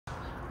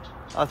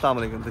अस्सलाम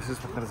वालेकुम, this is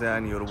mattress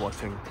and you are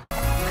watching.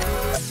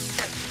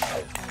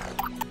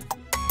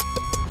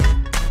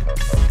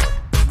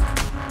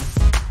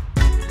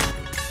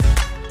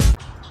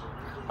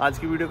 आज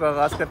की वीडियो का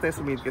आगाज़ करते हैं इस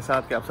उम्मीद के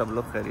साथ कि आप सब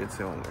लोग खैरियत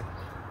से होंगे।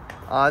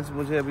 आज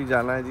मुझे अभी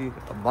जाना है जी,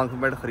 बंक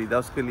बेड ख़रीदा,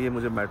 उसके लिए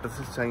मुझे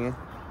मैट्रेसेस चाहिए।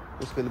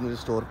 उसके लिए मुझे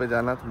स्टोर पे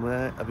जाना, तो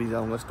मैं अभी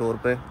जाऊंगा स्टोर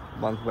पे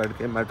बंक बेड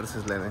के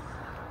मैट्रेसेस लेने।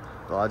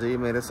 तो आ जाइए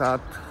मेरे साथ।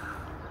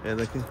 ये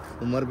देखिए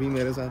उमर भी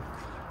मेरे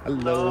साथ।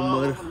 अल्लाह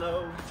उमर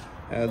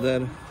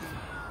हैदर,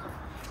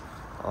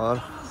 और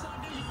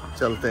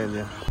चलते हैं जी।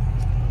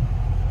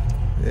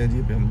 ये जी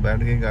हम बैठ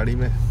गए गाड़ी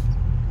में,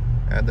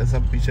 हैदर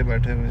सब पीछे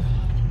बैठे हुए।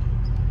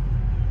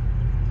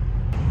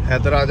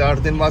 हैदर आज 8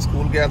 दिन बाद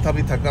स्कूल गया था,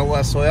 अभी थका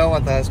हुआ सोया हुआ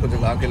था, इसको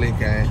जगा के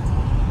लेके आए।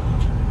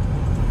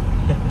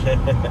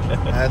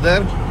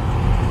 हैदर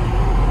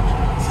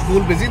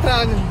स्कूल बिजी था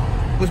आज,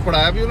 कुछ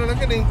पढ़ाया भी उन्होंने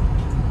कि नहीं?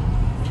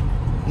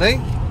 नहीं?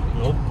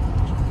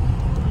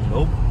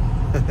 नोप।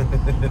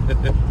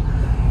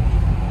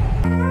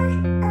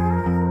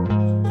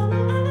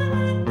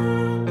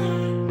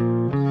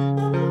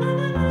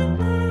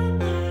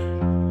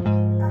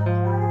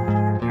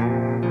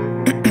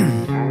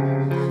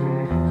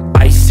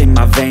 In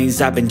my veins,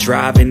 I've been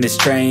driving this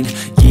train,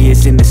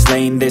 years in this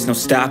lane, there's no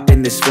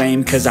stopping this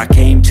flame, cause I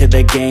came to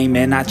the game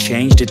and I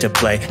changed it to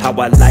play how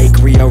I like,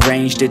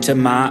 rearranged it to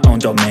my own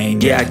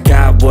domain. Yeah, I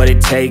got what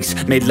it takes,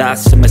 made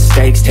lots of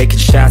mistakes,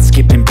 taking shots,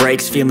 skipping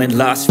breaks, feeling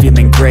lost,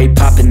 feeling great,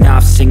 popping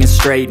off, singing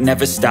straight,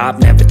 never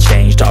stopped, never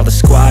changed, all the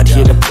squad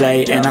here to play,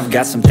 and I've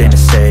got something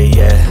to say,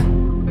 yeah.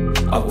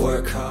 I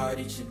work hard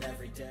each and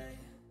every day.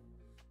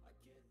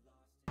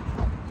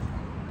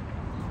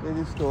 ये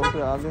जी store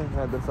पे आ गए,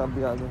 हैदर साहब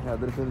भी आ गए।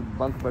 हैदर फिर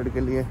bunk bed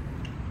के लिए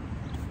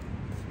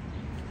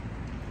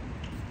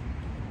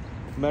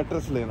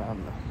mattress लेना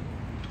हमने।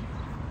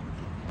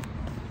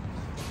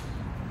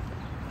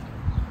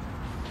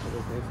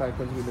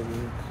 साइकिल भी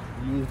लगी,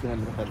 यूज्ड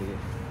हैंड रखा लिए।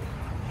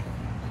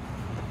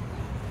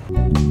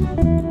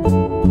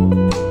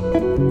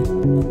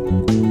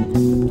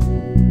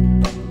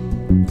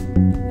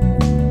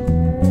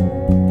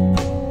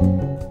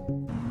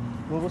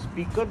 वो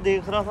स्पीकर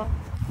देख रहा था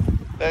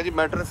जी,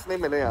 मैट्रेस नहीं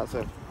मिले यहाँ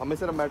से, हमें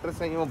सिर्फ मैट्रेस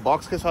चाहिए। वो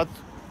बॉक्स के साथ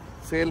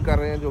सेल कर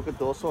रहे हैं, जो कि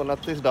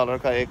 $229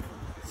 का एक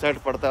सेट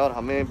पड़ता है, और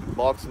हमें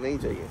बॉक्स नहीं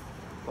चाहिए,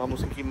 तो हम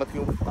उसकी कीमत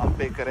क्यों हम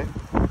पे करें।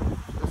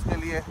 तो इसके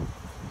लिए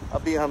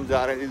अभी हम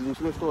जा रहे हैं जी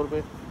दूसरे स्टोर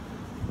पे।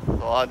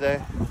 तो आ जाए,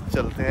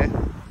 चलते हैं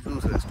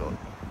दूसरे स्टोर।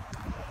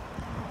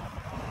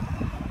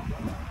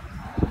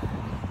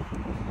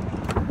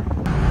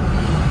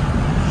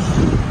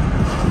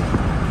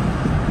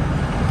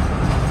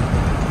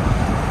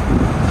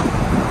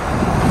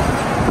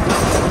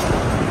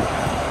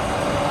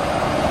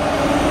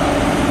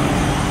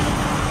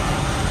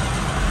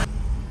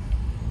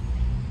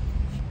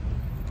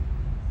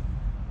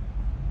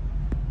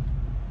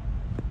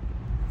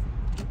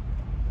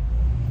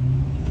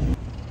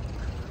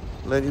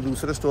 जी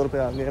दूसरे स्टोर पे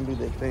आ गए, अभी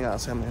देखते हैं यहाँ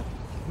से हमें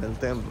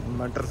मिलते हैं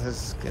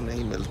मैट्रेसेस के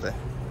नहीं मिलते,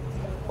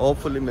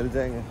 होपफुली मिल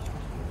जाएंगे।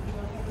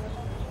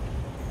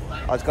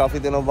 आज काफ़ी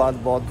दिनों बाद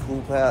बहुत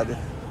धूप है, आज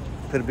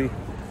फिर भी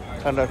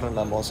ठंडा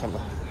ठंडा मौसम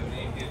है।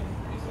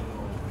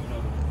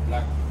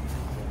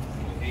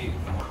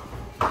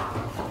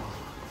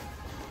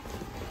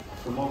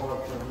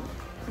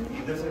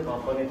 इधर से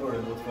पापा ने थोड़े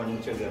बहुत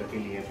फर्नीचर घर के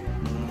लिए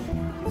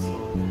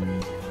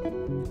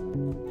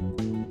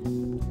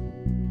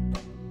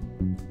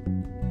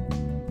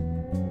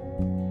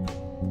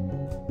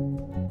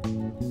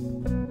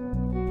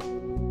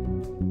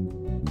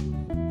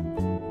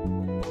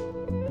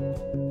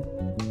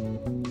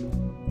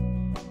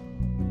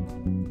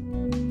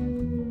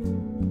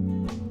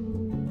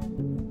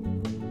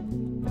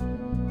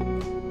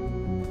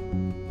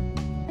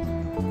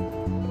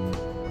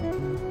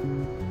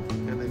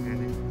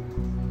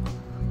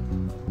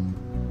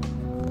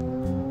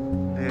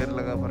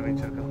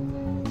फर्नीचर का,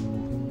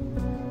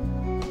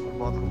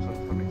 बहुत खूबसूरत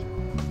फर्नीचर।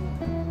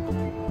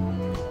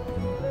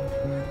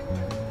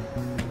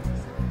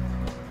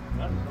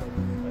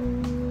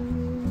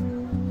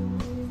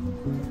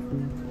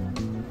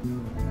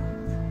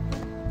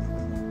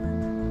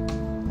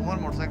 उमर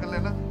मोटरसाइकिल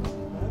लेना,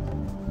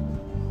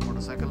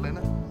 मोटरसाइकिल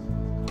लेना।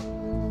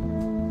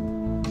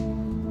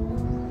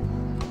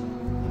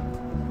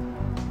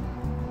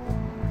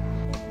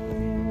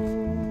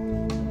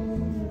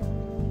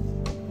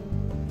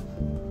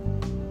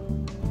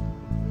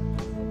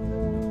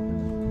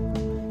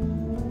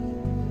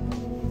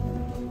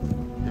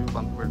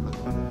 बंक बेड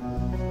लगता है।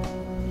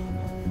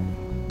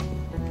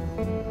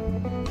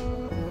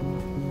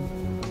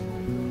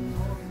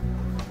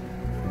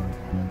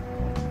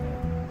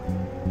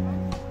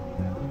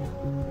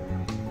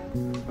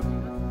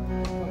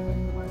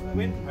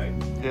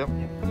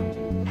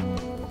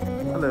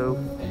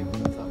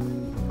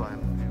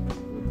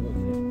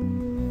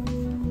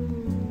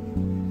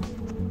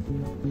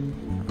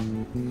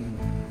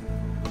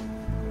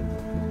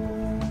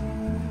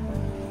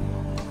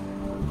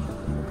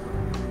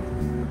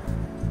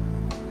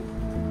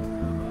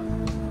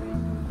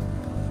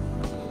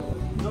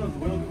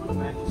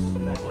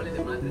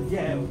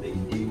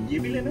 ये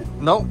भी लेना?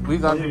 No, we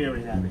got. We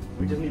already have it.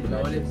 We just need the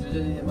mattress.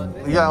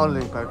 Yeah,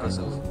 only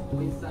mattresses.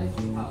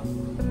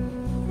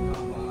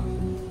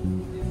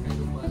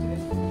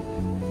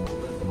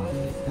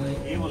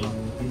 ये वाला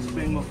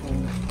spring of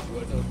foam.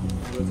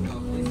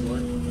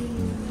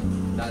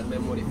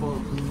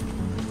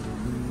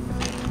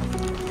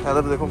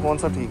 इधर देखो कौन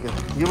सा ठीक है,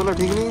 ये वाला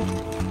ठीक नहीं है।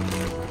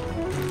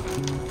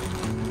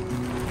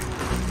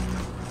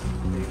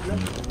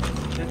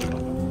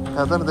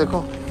 इधर देखो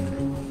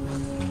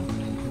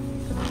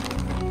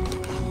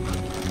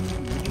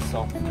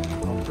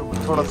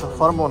थोड़ा सा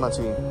फर्म होना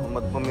चाहिए,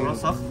 मत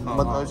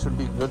शुड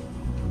बी गुड।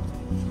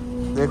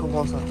 देखो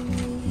कौन सा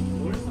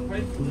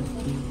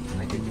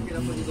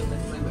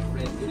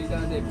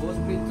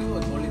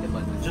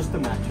Just the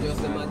mattress.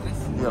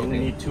 Yeah. You only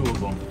need 2 of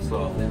them. So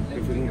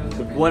if you can,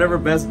 whatever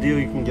best deal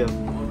you can give.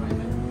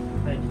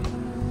 Thank you.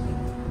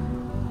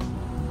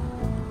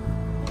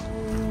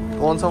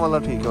 कौन सा वाला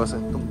ठीक है वैसे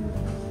तुम?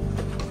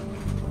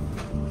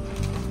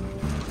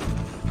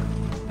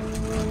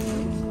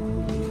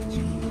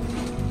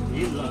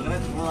 ये लग रहा है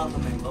थोड़ा सा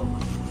महंगा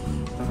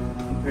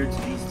compared to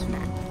these 2.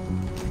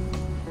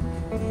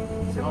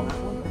 Sit on that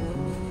one.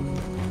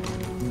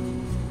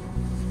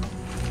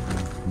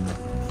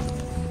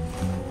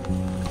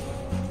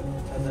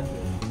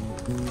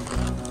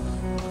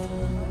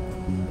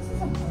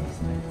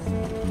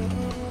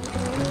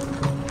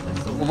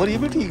 Umar ये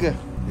भी ठीक है,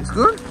 इट्स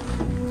गुड।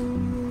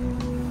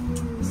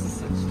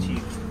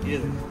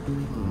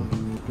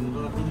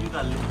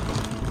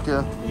 क्या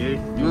ये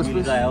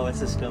USB का आया हुआ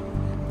सिस्टम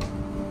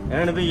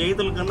एंड पे यही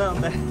तो करना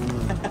होता है।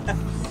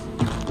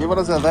 ये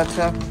बड़ा ज़्यादा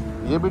अच्छा है,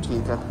 ये भी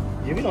ठीक है,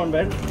 ये भी नॉट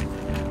बैड,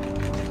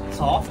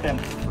 सॉफ्ट है।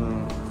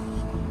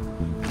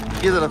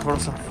 ये ज़रा थोड़ा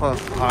सा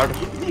हार्ड।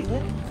 ये भी ठीक है,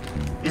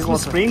 इसमें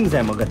स्प्रिंग्स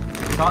है मगर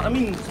आई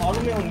मीन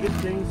सालों में होंगे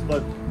स्प्रिंग्स,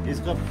 बट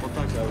इसका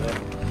पता चल रहा है।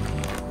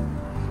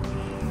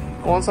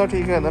 कौन सा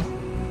ठीक है इधर?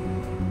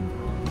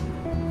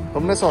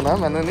 तुमने सोना,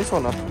 मैंने नहीं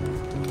सोना।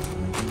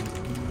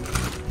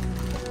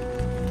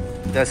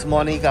 That's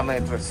Monica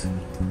mattress,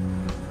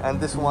 and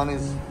this one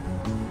is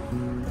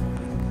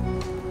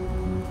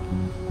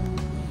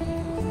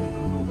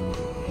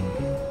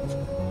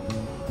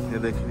ये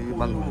देख लीजिए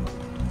बंक बेड।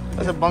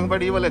 अच्छा बंक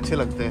बेड ये वाले अच्छे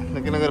लगते हैं,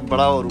 लेकिन अगर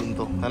बड़ा हो रूम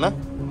तो है ना।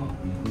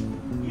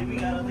 ये भी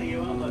कह रहा था ये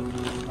वाला,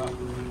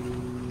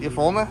 ये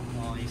फोम है,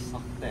 हाँ ये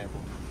सख्त है वो।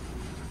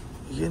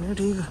 ये नहीं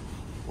ठीक है।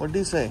 What do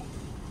you say?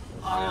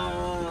 I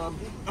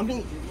mean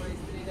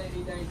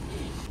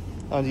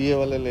हाँ जी ये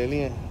वाले ले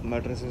लिए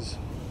मैट्रेसेस,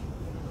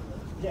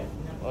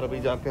 और अभी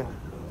जाके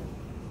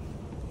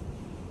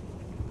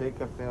पे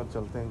करते हैं और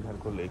चलते हैं घर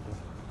को लेकर।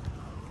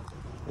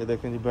 ये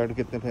देखें जी बेड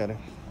कितने प्यारे,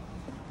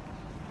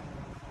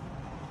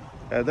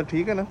 इधर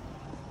ठीक है ना।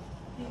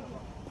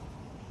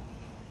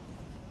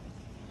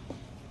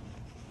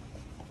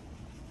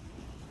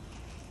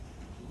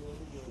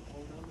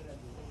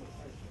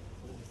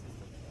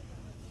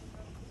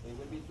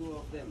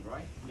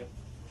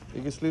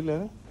 ये किस लिए ले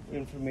रहे हैं?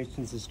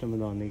 इंफॉर्मेशन सिस्टम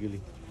बनाने के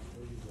लिए।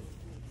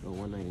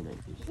 199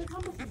 each.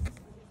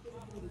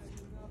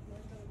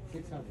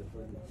 600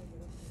 for you.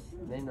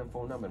 Name and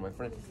phone number, my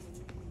friend.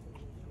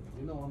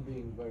 You know I'm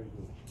being very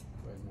good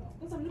right now.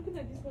 Because I'm looking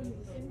at this one, it's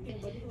the same thing,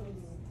 but this one is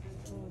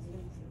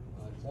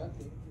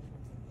Exactly.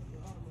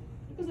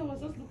 because I was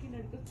just looking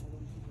at it,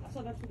 I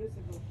saw that 2 days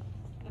ago,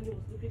 and it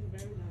was looking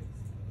very nice.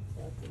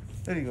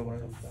 There you go,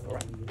 madam.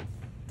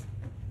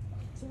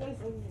 So what is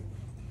Omer?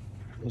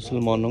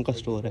 मुसलमानों का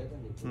store है।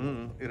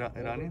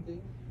 ईरानी।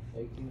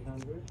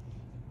 1800.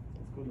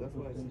 That's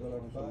what I said.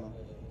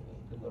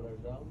 $10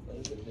 down.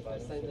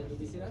 First time that you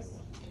visit us?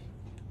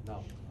 No.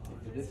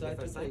 If you decide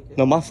to take it,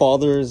 No, my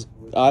father is.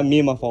 Me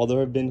and my father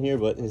have been here,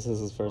 but this is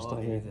his first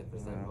time here.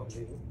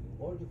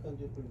 or you can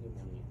just bring the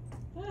money.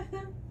 I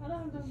don't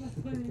have that much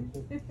money.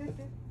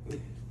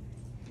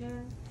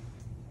 Yeah.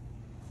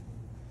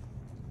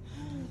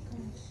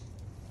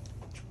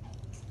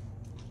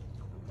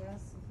 Oh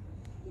gosh.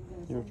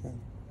 Your turn.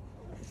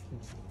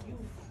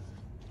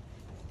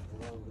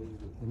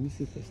 Let me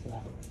see this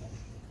stuff.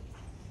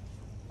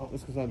 अब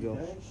इसके साथ जाओ।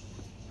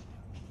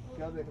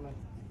 क्या देखना है?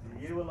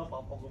 ये वाला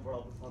पापा को बड़ा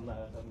पसंद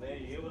आया था, मैं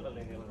ये वाला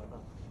लेने लगा था।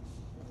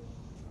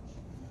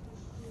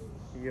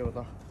 ये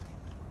बता।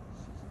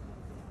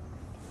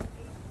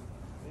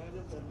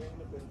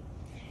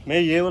 मैं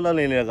ये वाला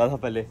लेने लगा था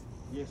पहले,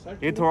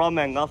 ये थोड़ा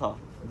महंगा था।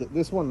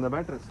 This one, the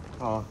mattress.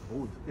 हाँ,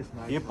 Oh, it's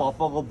nice. ये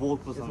पापा को बहुत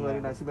It's पसंद very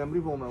आया। nice.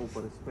 Memory foam है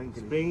ऊपर स्प्रिंग के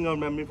लिए। स्प्रिंग और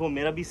मेमोरी फोम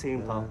मेरा भी सेम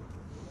था।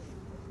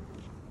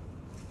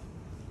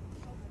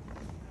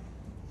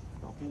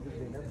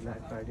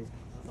 Black Friday.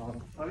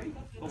 Sorry?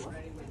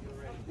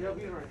 Yeah,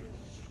 we are ready.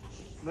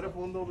 मेरा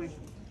फोन दो भाई,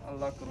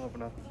 अनलॉक करो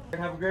अपना।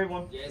 Have a great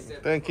one.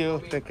 Thank you.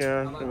 Take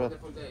care.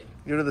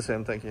 You do the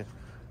same. Thank you.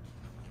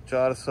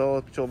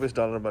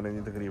 $424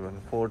 बनेगी तकरीबन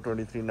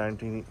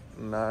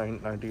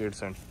 423.98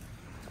 सेंट।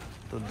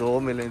 तो 2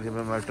 मिलेंगे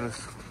मैं मैट्रेस।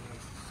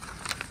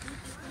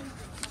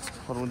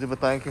 और मुझे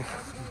बताएं कि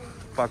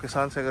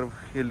पाकिस्तान से अगर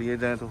ये लिए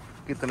जाएं तो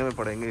कितने में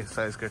पड़ेंगे इस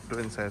साइज़ के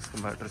ट्विन साइज़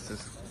के मैट्रेसेस।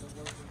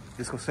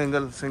 जिसको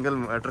सिंगल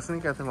मैट्रेस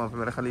नहीं कहते वहाँ पे,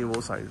 मेरा ख्याल ये वो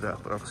साइज़ है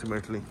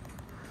अप्रॉक्सीमेटली,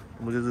 तो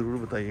मुझे ज़रूर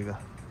बताइएगा।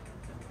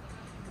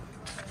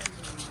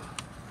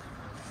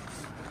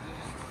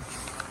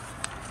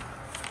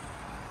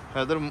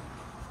 Haider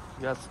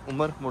yes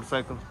Umar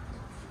motorcycle.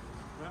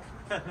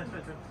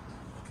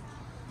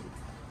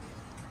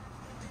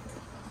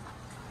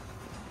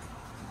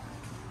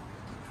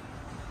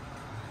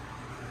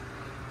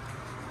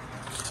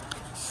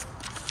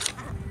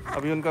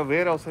 अभी उनका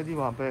वेयर हाउस है जी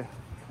वहाँ पे,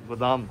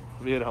 गोदाम,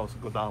 वेयर हाउस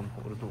गोदाम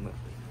उर्दू में,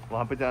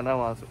 वहाँ पे जाना है।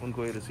 वहाँ से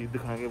उनको ये रसीद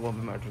दिखाएंगे, वो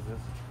हमें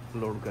मैट्रेसेस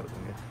लोड कर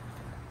देंगे।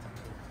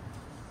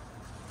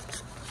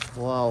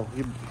 वाओ,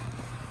 ये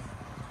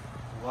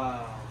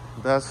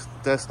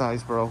that's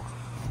nice bro।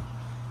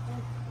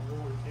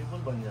 टेबल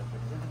बन जाता है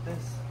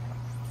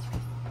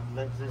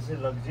जैसे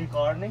लग्जरी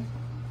कार नहीं।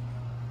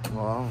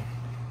 वाओ,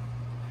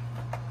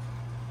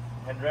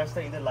 हेडरेस्ट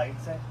है, इधर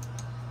लाइट्स है,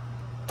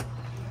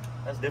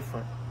 that's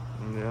different।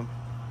 yeah।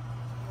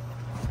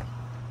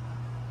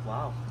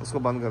 वाओ, उसको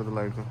बंद कर दो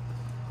लाइट को,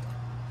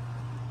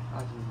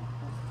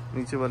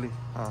 नीचे वाली।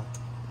 हाँ,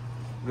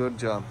 good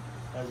job,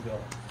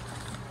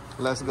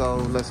 let's go।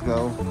 let's go।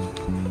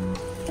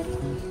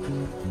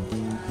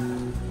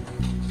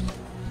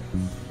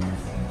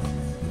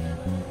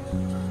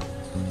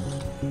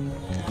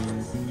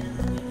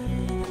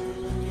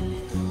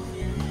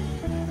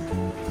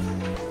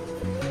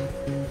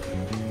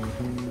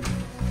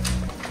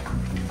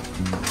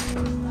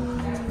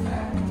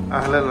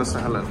 अहलन व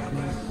सहलन।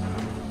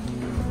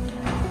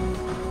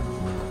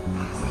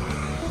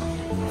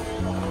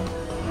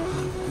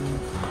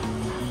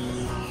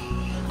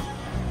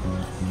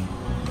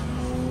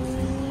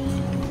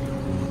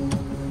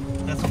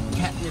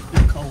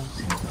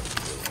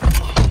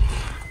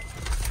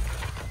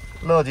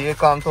 लो जी, ये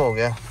काम तो हो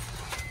गया,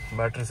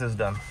 mattresses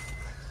done.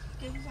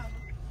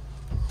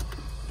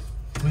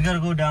 We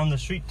gotta go down the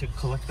street to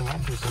collect the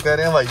mattresses। कह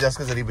रहे हैं भाई जहाज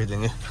के जरिए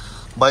भेजेंगे,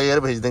 बाई एयर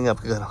भेज देंगे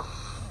आपके घर,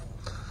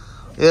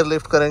 एयर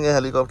लिफ्ट करेंगे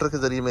हेलीकॉप्टर के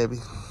जरिए में भी।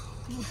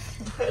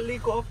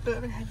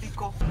 Helicopter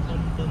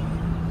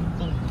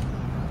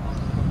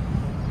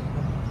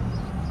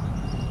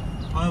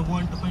I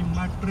want my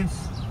mattress।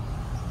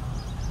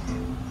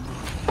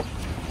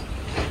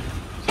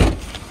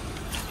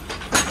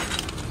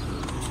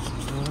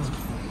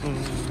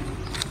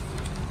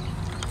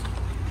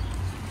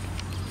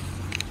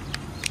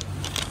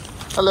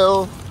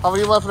 Hello, how are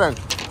you my friend?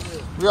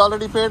 We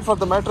already paid for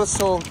the mattress,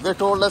 so they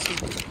told us to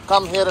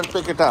come here and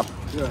pick it up.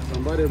 Yeah,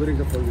 somebody bring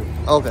it for you.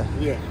 Okay.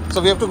 Yeah.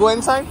 So we have to go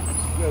inside?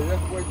 Yeah, you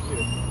have to wait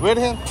here. Wait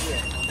here?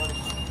 Yeah.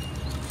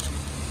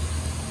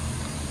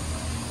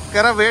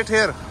 कह रहा wait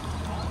hair,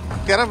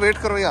 कह रहा wait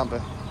करो यहाँ पे।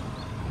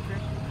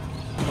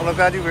 उन्होंने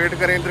कहा जी wait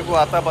करें, इधर को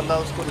आता बंदा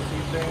उसको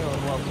रिसीव दें और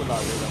वो आपको ला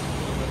देगा।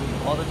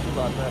 बहुत अच्छी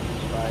बात है,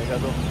 आएगा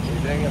तो ले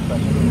जाएंगे, अब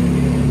पैसे तो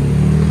देंगे।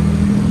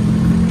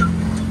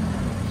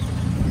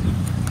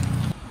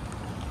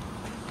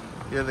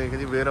 ये देखिए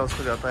जी, वेयर हाउस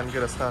को जाता है इनके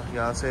रास्ता,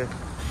 यहाँ से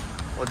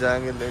वो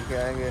जाएंगे, लेके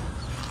आएंगे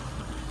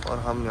और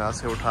हम यहाँ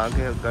से उठा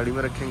के गाड़ी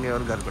में रखेंगे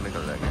और घर को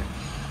निकल जाएंगे।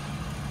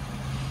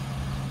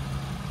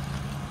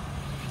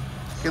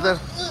 किधर?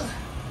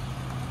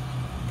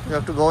 You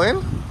have to go in?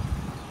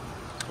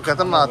 वो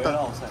कहता मैं आता।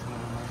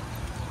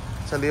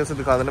 चलिए उसे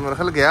दिखा देना, मेरा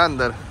ख्याल गया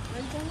अंदर,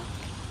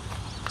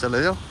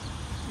 चले जाओ।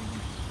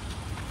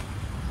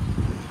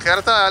 कह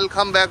रहा था I'll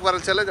come back, पर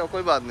चले जाओ,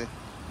 कोई बात नहीं।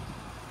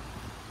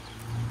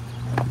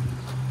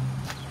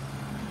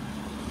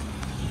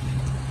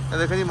 ये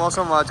देखें जी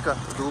मौसम आज का,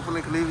 धूप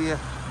निकली हुई है,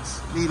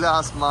 नीला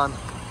आसमान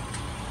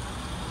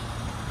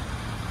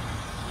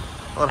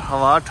और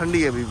हवा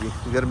ठंडी है, अभी भी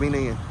गर्मी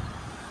नहीं है।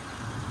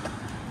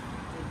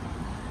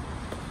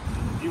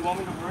 You want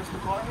me to reverse the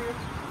car here?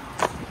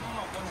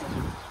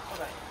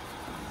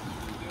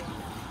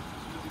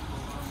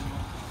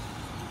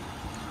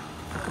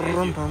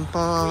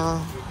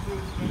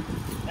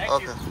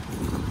 Okay,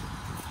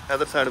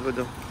 इधर साइड पे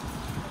जाओ।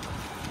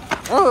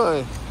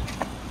 ओए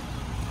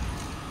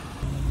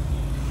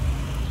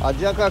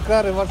आजा काका,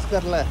 रिवर्स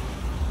कर ले।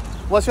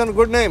 What's your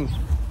good name?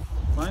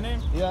 My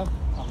name? Yeah,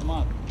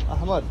 Ahmad.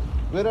 Ahmad.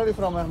 Where are you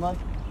from, Ahmad?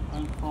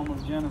 I'm from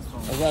Afghanistan.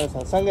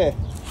 Afghanistan. Sange?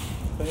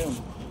 Fayum.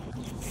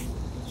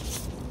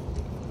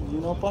 You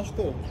know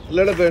Pashto? A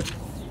little bit.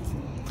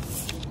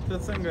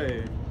 That's Sangai.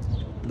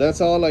 That's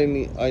all I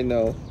need. I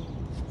know.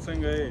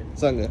 Sangai.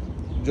 Sange.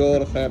 Jor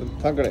khair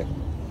thagde.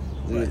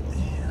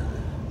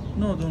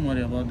 No, don't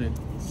worry about it.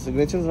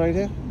 Signatures right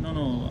here?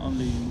 No,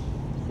 only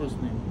first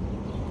name.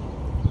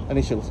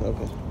 Initials.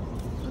 Okay.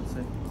 That's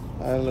it.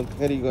 I'll look.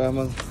 Here you go,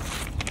 Ahmad.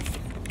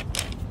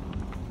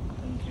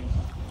 Thank you.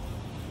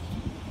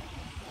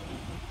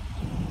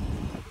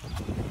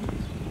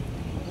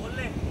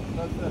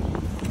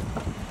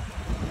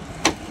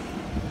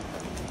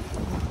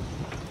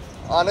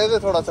 आने दे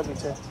थोड़ा सा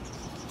पीछे।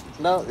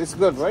 Now it's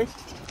good, right?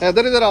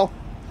 Haider इधर आओ।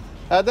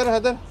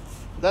 Haider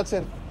that's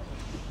it।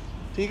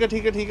 ठीक है,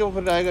 वो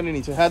फिर आएगा नहीं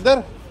नीचे।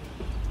 हैदर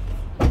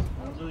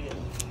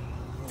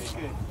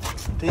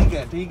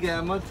ठीक है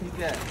अहमद, ठीक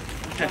है।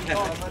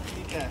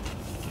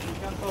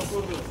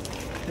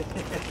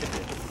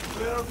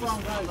 Where are you from,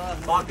 guys?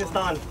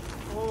 Pakistan.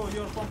 Oh,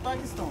 you're from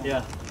Pakistan?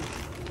 Yeah.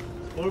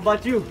 What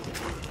about you?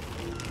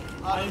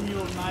 I'm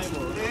your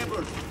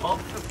neighbor. Oh,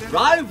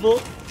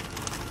 rival?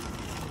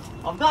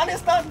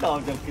 Afghanistan? No,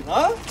 I'm joking,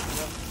 huh?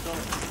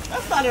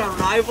 That's not a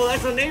rival,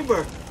 that's a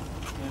neighbor.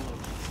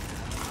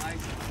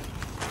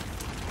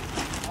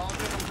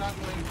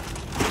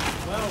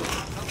 Well,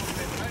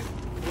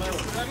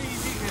 Very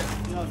easy here.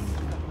 yes.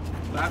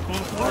 Back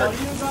home. Well,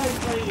 you guys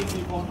play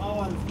easy, but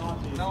ours is not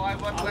easy. No, I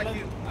work like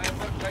you. I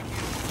work like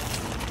you.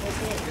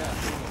 Okay.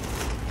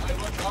 Yeah. I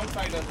work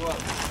outside as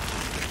well.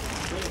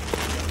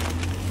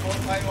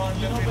 4-5 hours.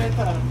 You know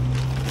better.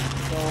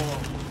 So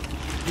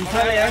You I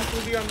try, have to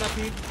be on the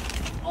feet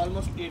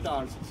almost 8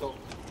 hours. So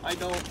I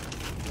know,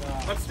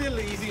 Yeah. but still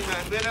easy,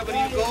 man. Wherever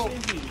Yeah, you go.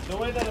 it's easy. The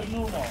weather is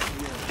normal.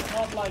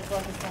 Not like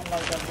Pakistan,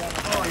 like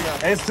Afghanistan. Oh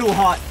yeah. It's too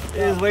hot.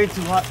 It is way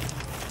too hot.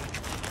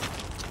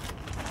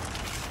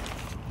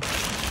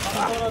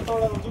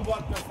 थोड़ा उर्दू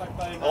बात कर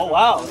सकता है। Oh,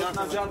 wow.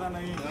 इतना ज़्यादा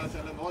नहीं। Yeah,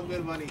 चलो, बहुत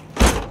मेहरबानी।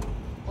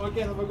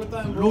 Okay, have a good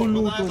time, bro.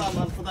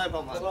 खुदा है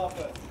पापा।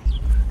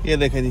 ये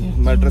देखें जी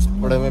मैट्रेस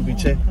पड़े हुए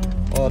पीछे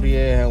और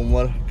ये है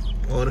उमर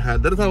और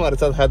हैदर था हमारे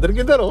साथ। हैदर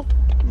किधर हो?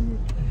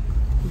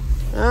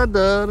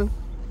 हैदर,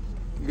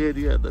 ये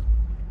जी हैदर।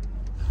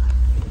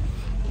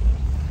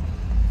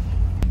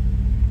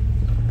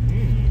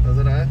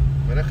 नजर आया?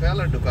 मेरा ख्याल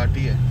है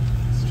डुकाटी है।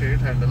 स्ट्रेट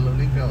हैंडल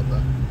नहीं क्या होता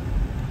है?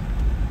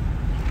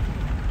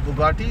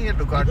 बुगाटी या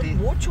डुकाटी?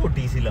 वो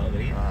छोटी सी लग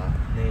रही है। हाँ।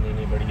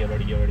 नहीं बढ़िया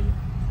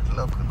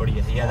मतलब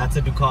बढ़िया। Yeah, that's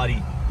a Ducati.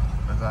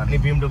 पता नहीं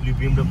नहीं।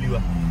 BMW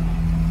है।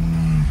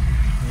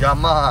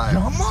 यामाहा है।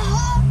 Yamaha?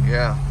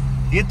 Yeah.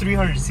 ये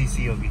 300 cc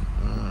होगी।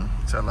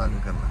 चल आगे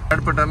करना। हेड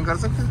पे टर्न कर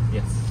सकते हैं?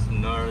 Yes.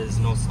 There is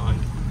no sign.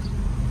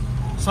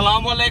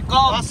 Assalamu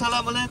alaikum.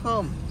 अस्सलाम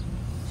वालेकुम।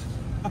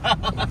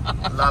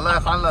 लाला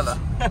खान लाला।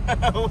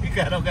 वो भी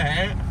कह रहा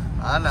है।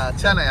 हाँ ना,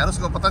 अच्छा ना यार,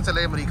 उसको पता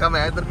चले अमेरिका में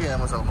है, इधर भी है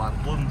मुसलमान।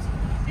 वो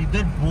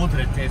इधर बहुत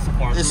रहते हैं इस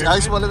अपार्टमेंट इस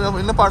आइस वाले में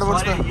इन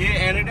अपार्टमेंट्स का ये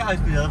एनएटा हाउस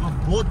पे ज्यादा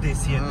बहुत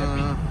देसी है इधर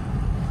भी।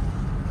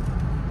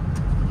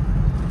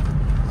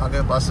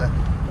 आगे बस है।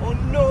 Oh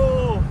no.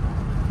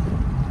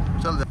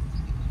 चल जा।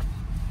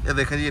 ये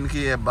देखें जी, इनकी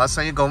ये बस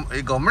है, ये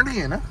गवर्नमेंट की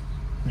है ना?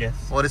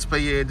 यस। और इस पे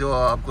ये जो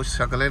आपको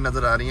शक्लें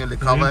नजर आ रही हैं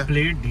लिखा हुआ है,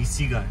 प्लेट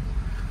डीसी का है।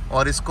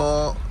 और इसको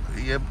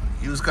ये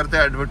यूज करते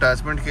हैं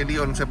एडवर्टाइजमेंट के लिए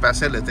और उनसे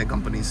पैसे लेते हैं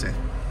कंपनी से।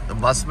 तो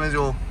बस में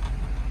जो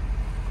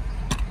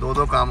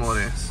दो काम हो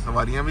रहे हैं,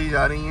 सवारियां भी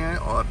जा रही हैं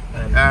और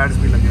एड्स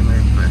भी लगे हुए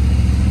हैं इन पे।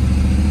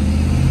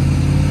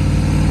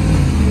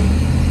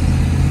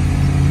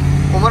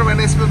 उमर,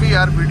 मैंने इसमें भी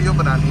यार वीडियो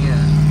बनानी है,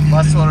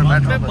 बस और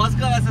मेट्रो पे। बस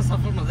का वैसे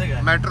सफर मजे का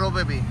है। मेट्रो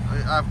पे भी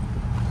आप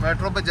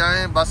मेट्रो पे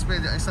जाएं, बस पे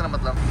इस तरह,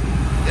 मतलब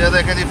ये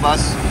देखें जी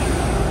बस,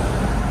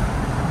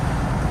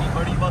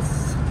 बड़ी बस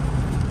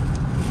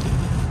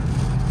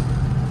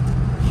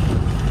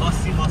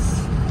ही बस।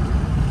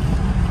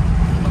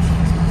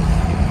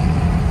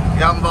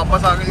 या हम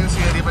वापस आ गए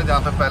उसी एरिया पे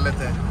जहाँ पे पहले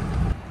थे।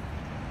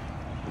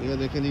 ये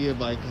देखें जी, ये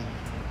बाइक है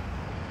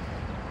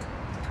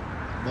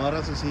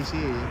 1200 सीसी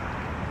है, ये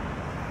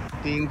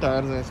 3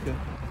 टायर्स हैं इसके।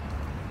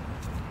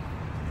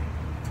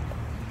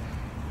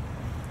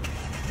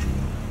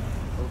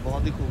 और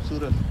बहुत ही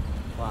खूबसूरत।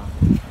 वाह।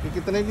 ये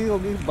कितने की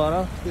होगी?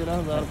 12-13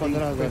 हज़ार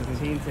 15 हज़ार की।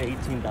 15 से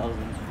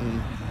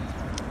 18,000।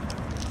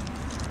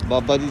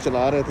 बाबा जी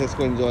चला रहे थे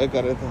इसको, एंजॉय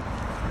कर रहे थे।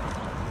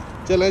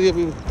 चले जी,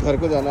 अभी घर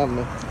को जाना,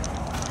 हमने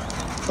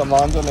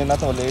सामान जो लेना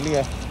था वो ले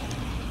लिया।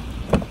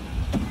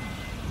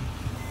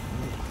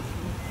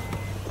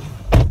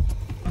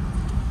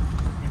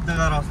 इतना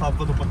का रास्ता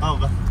आपको तो पता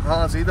होगा।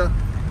 हाँ, सीधा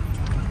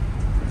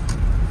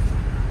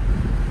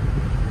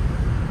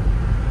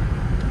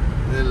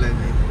ले ले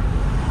जी।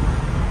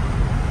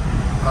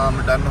 काम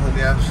डन हो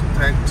गया।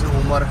 थैंक्स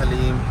उमर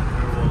हलीम।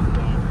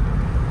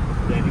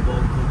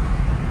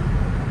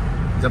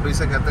 जब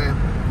इसे कहते हैं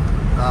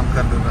काम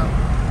कर दूंगा,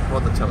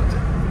 बहुत अच्छा बच्चा।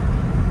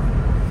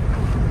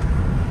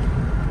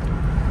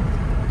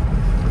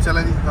 तो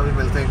चलें जी, अभी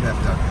मिलते हैं घर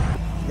जाके।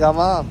 क्या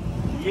वहाँ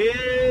ये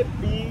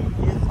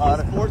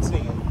स्पोर्ट्स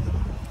नहीं है,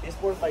 ये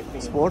स्पोर्ट्स बाइक नहीं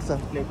है। स्पोर्ट्स है?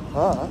 नहीं।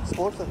 हाँ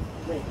स्पोर्ट्स है।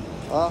 नहीं।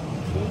 हाँ,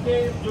 उनके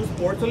जो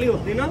स्पोर्ट्स वाली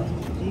होती है ना,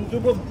 उनके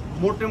ऊपर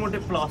मोटे मोटे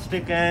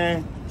प्लास्टिक हैं,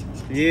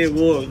 ये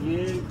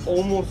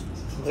ऑलमोस्ट।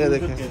 ये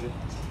देखें,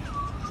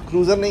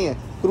 क्रूजर नहीं है।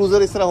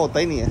 क्रूजर इस तरह होता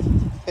ही नहीं है।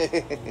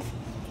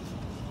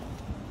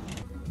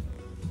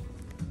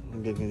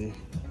 देखें जी,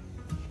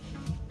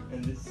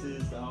 And this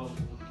is I was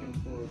looking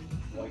for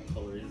white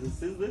color. Is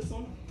this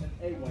one?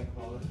 A white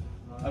collar.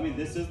 I mean,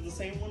 this is the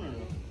same one or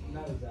no?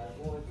 Not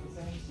exactly. Well, it's the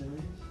same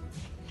series.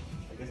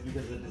 I guess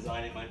because of the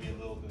design, it might be a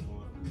little bit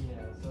more.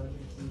 Yeah, so as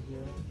you can see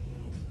here.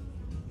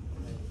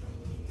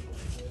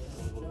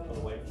 We'll look for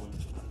the white one.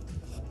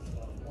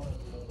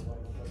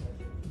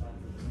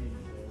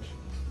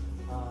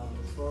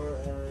 As far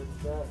as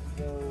that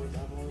goes,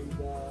 I've only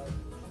got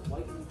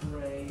white and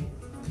gray,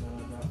 and then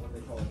I've got what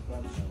they call a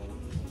front color,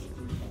 which is a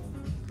two-tone.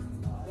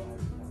 I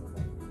actually never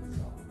got this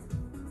song.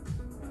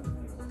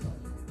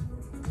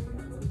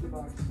 There's 2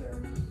 boxes there.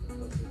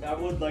 I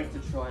would like to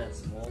try a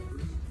small,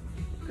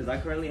 because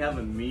I currently have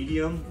a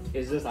medium.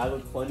 It's just I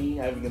look funny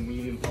having a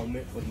medium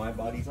helmet with my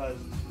body size.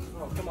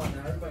 Oh, come on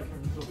now. Everybody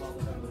turns into a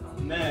bubble helmet.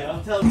 Man, I'm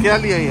telling क्या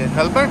लिया ये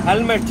helmet?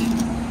 Helmet.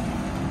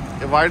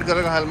 ये white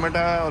colour का helmet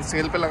है और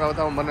cell पे लगा हुआ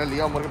था। उमर ने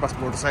लिया। उमर के पास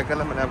मोटरसाइकिल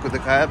है, मैंने आपको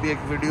दिखाया भी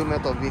एक वीडियो में,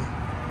 तो अभी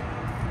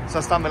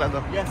सस्ता मिला था,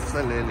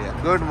 उसने ले लिया।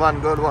 Good one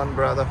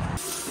brother.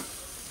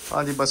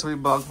 हाँ जी, बस अभी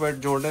बंक बेड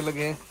जोड़ने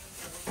लगे हैं।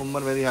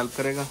 उमर मेरी हेल्प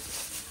करेगा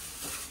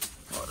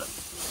और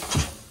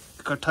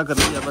इकट्ठा कर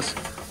लिया, बस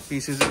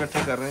पीसेस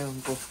इकट्ठे कर रहे हैं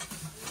उनको।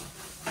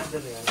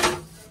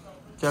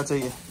 क्या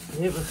चाहिए?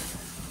 ये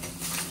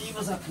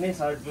बस अपने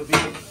साइड पे भी।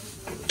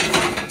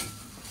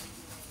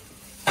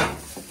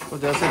 तो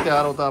जैसे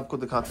तैयार होता है आपको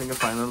दिखाते हैं कि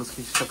फाइनल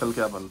उसकी शक्ल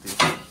क्या बनती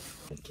है।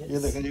 ये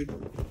देखें जी,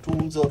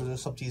 टूल्स और जो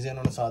सब चीज़ें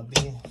इन्होंने साथ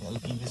दी हैं,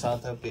 एलकी भी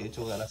साथ है, पेच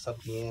वगैरह सब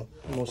दिए हैं,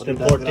 मोस्ट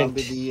इम्पोर्टेंट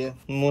भी दी है।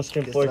 मोस्ट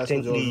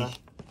इम्पोर्टेंटली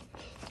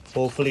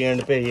होपफुली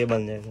एंड पे ये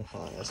बन जाएगा।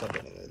 हाँ, ऐसा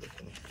बनेगा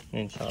देखें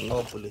इंशाल्लाह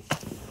होपफुली।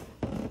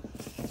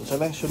 तो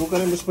चलें शुरू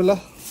करें, बिस्मिल्लाह।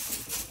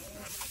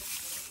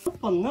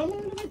 15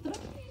 मिनट में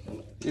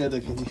इतना। ये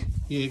देखें जी,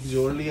 ये एक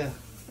जोड़ लिया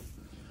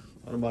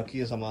और बाकी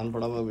ये सामान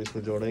पड़ा हुआ है,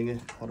 इसको जोड़ेंगे।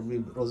 और भी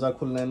रोज़ा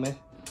खुलने में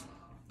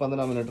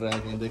 15 मिनट रह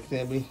गए, देखते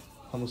हैं अभी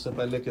हम उससे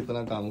पहले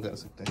कितना काम कर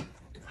सकते हैं।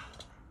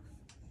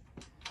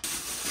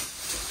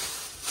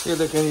 ये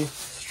देखें जी,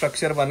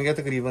 स्ट्रक्चर बन गया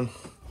तकरीबन।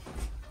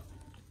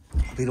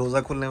 अभी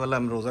रोज़ा खुलने वाला,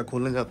 हम रोज़ा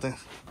खोलने जाते हैं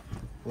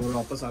और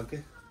वापस आके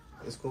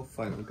इसको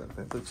फाइनल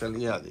करते हैं। तो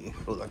चलिए आ जाइए,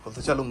 रोज़ा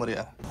खोलते। चलो उमर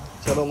यार,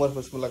 चलो उमर,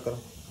 बिस्मिल्लाह करो।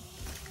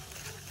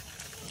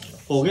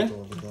 हो गया?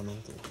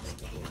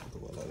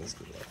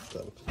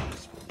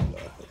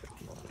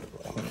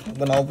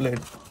 बनाओ प्लेट।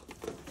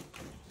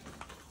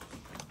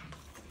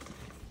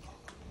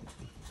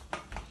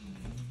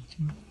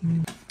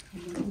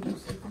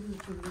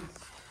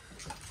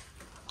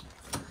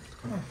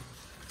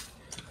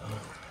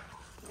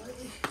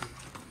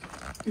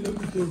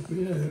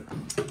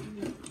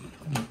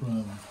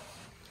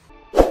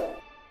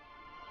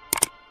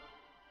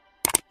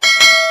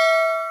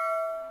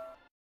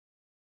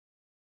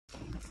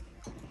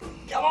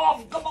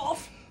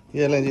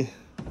 ये लें जी,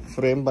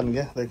 फ्रेम बन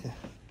गया देखिए।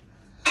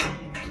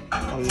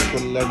 और इसको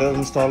लेडर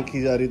इंस्टॉल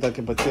की जा रही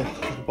ताकि बच्चे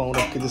पाँव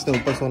रख के जिसने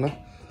ऊपर सोना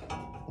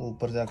वो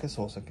ऊपर जाके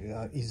सो सके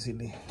यार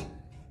इजीली।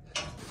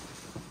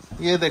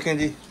 ये देखें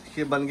जी,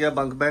 ये बन गया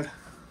बंक बेड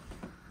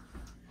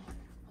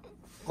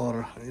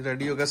और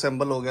रेडी हो गया,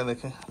 असेंबल हो गया।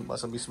 देखें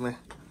बस अब इसमें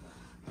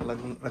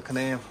अलग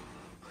रखने हैं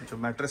जो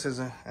मैट्रेसेस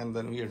हैं and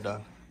then we are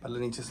done. पहले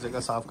नीचे से जगह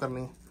साफ़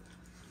करनी है,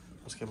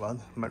 उसके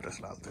बाद मैट्रेस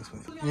डालते हैं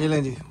इसमें। ये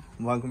लें जी,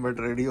 बंक बेड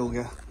रेडी हो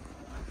गया।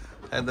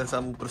 इधर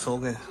सब ऊपर सो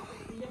गए।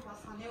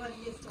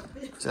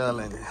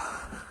 चलें जी,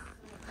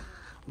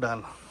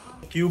 done.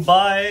 Q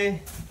by.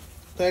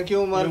 Thank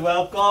you Umar,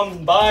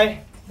 welcome, bye.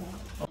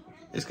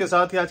 इसके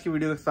साथ ही आज की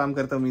वीडियो का इख्तिताम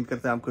करते हैं। उम्मीद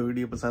करते हैं आपको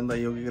वीडियो पसंद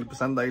आई होगी। अगर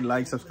पसंद आई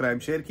लाइक सब्सक्राइब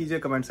शेयर कीजिए,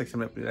 कमेंट सेक्शन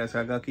में अपनी राय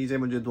साझा कीजिए।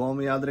 मुझे दुआओं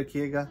में याद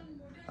रखिएगा,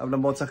 अपना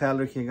बहुत सा ख्याल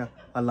रखिएगा।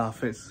 अल्लाह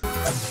हाफिज़।